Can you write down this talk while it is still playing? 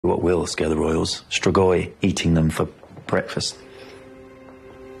What will scare the royals? Strigoi eating them for breakfast.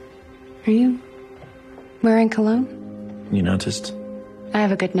 Are you wearing cologne? You noticed? I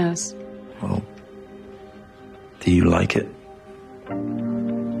have a good nose. Well, do you like it?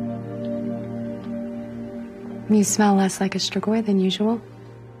 You smell less like a Strigoi than usual.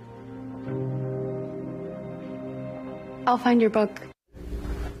 I'll find your book.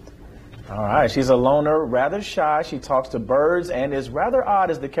 All right, she's a loner, rather shy. She talks to birds and is rather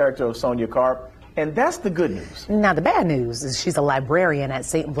odd as the character of Sonia Karp. And that's the good news. Now, the bad news is she's a librarian at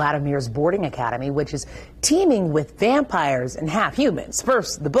St. Vladimir's Boarding Academy, which is teeming with vampires and half-humans.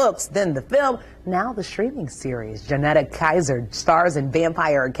 First the books, then the film, now the streaming series. Jonetta Kaiser stars in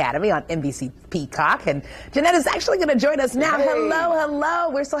Vampire Academy on NBC Peacock. And Jonetta's actually going to join us now. Hey. Hello.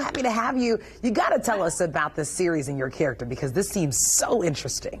 We're so happy to have you. You got to tell us about this series and your character, because this seems so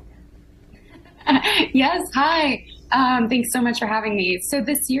interesting. Yes, hi. Thanks so much for having me. So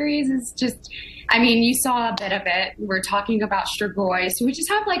the series is just, I mean, you saw a bit of it. We're talking about Strigoi. So we just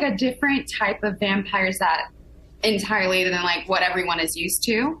have like a different type of vampires that entirely than like what everyone is used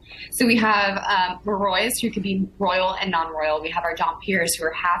to. So we have Maroys, who could be royal and non-royal. We have our Dompiers, who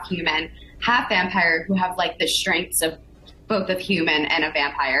are half human, half vampire, who have like the strengths of both of human and a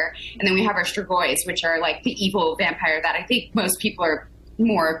vampire. And then we have our Strigois, which are like the evil vampire that I think most people are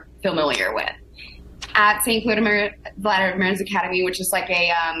more familiar with. At St. Vladimir's Academy, which is like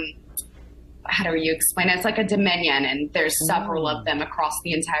a, how do you explain it? It's like a dominion, and there's several of them across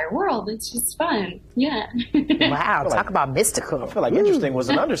the entire world. It's just fun. Yeah. Wow, talk about mystical. I feel like interesting was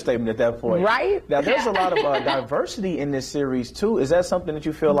an understatement at that point. Right? Now, there's a lot of diversity in this series, too. Is that something that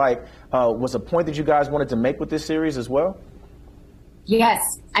you feel like was a point that you guys wanted to make with this series as well? Yes.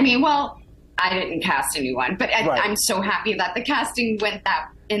 I mean, well, I didn't cast anyone, but I'm so happy that the casting went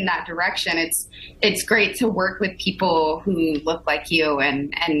in that direction. It's great to work with people who look like you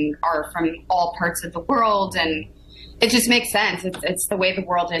and are from all parts of the world, and it just makes sense. It's the way the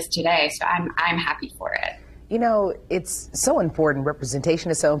world is today, so I'm happy for it. You know, it's so important.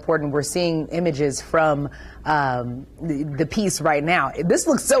 Representation is so important. We're seeing images from the piece right now. This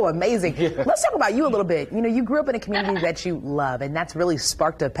looks so amazing. Yeah. Let's talk about you a little bit. You know, you grew up in a community that you love, and that's really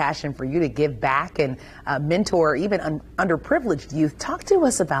sparked a passion for you to give back and mentor even underprivileged youth. Talk to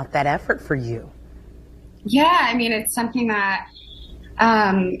us about that effort for you. Yeah, I mean, it's something that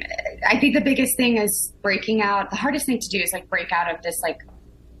I think the biggest thing is breaking out. The hardest thing to do is like break out of this like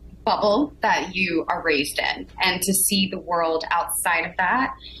bubble that you are raised in, and to see the world outside of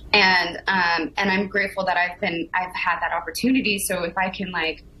that. And I'm grateful that I've had that opportunity. So if I can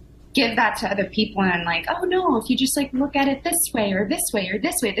like give that to other people and like, oh no, if you just like look at it this way or this way or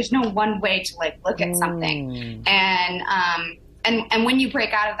this way, there's no one way to like look at something. And when you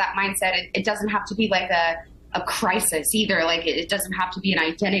break out of that mindset, it doesn't have to be like a crisis either. Like it doesn't have to be an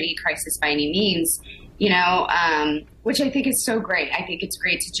identity crisis by any means. You know, which I think is so great. I think it's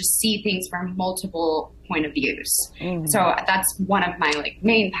great to just see things from multiple point of views. So that's one of my like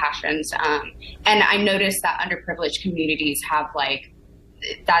main passions. And I noticed that underprivileged communities have like,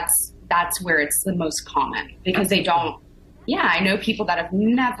 that's where it's the most common, because they don't, I know people that have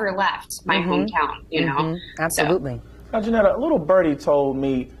never left my hometown, you know? Absolutely. So. Now, Jonetta, a little birdie told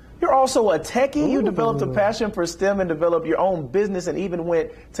me you're also a techie. You developed a passion for STEM and developed your own business, and even went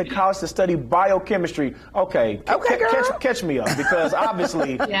to college to study biochemistry. Okay, catch me up, because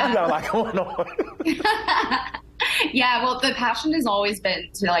obviously you got a lot going on. Yeah, well, the passion has always been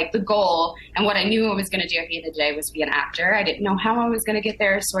to like the goal, and what I knew I was going to do at the end of the day was be an actor. I didn't know how I was going to get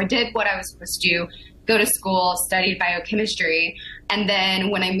there, so I did what I was supposed to do. Go to school, studied biochemistry, and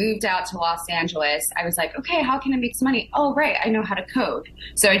then when I moved out to Los Angeles, I was like, okay, how can I make some money? Oh, right, I know how to code.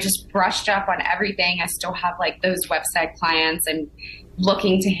 So I just brushed up on everything. I still have like those website clients and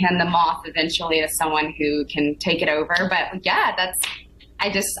looking to hand them off eventually to someone who can take it over. But yeah,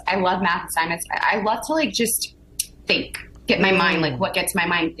 I love math assignments. I love to like just think, get my mind, like what gets my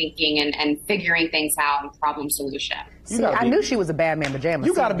mind thinking and figuring things out and problem solution. See, I knew she was a bad man pajamas.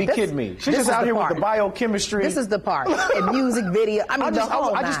 You got to be kidding me. She's just out here with the biochemistry. This is the part. And music, video. I mean,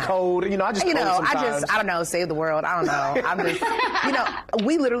 I just code. You know, I don't know, save the world. I don't know. I'm just, you know,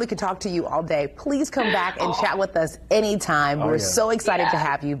 we literally could talk to you all day. Please come back and chat with us anytime. We're so excited to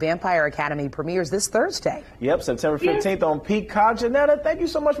have you. Vampire Academy premieres this Thursday. Yep, September 15th on Peacock. Jonetta, thank you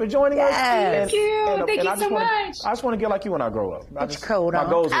so much for joining us. Thank you. Thank you so much. I just want to get like you when I grow up. Get your code on.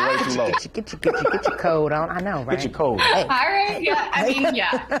 My goals are way too low. Get your code on. I know, right? Get your code. Hey. All right. Yeah. I mean,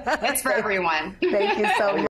 it's for everyone. Thank you so much.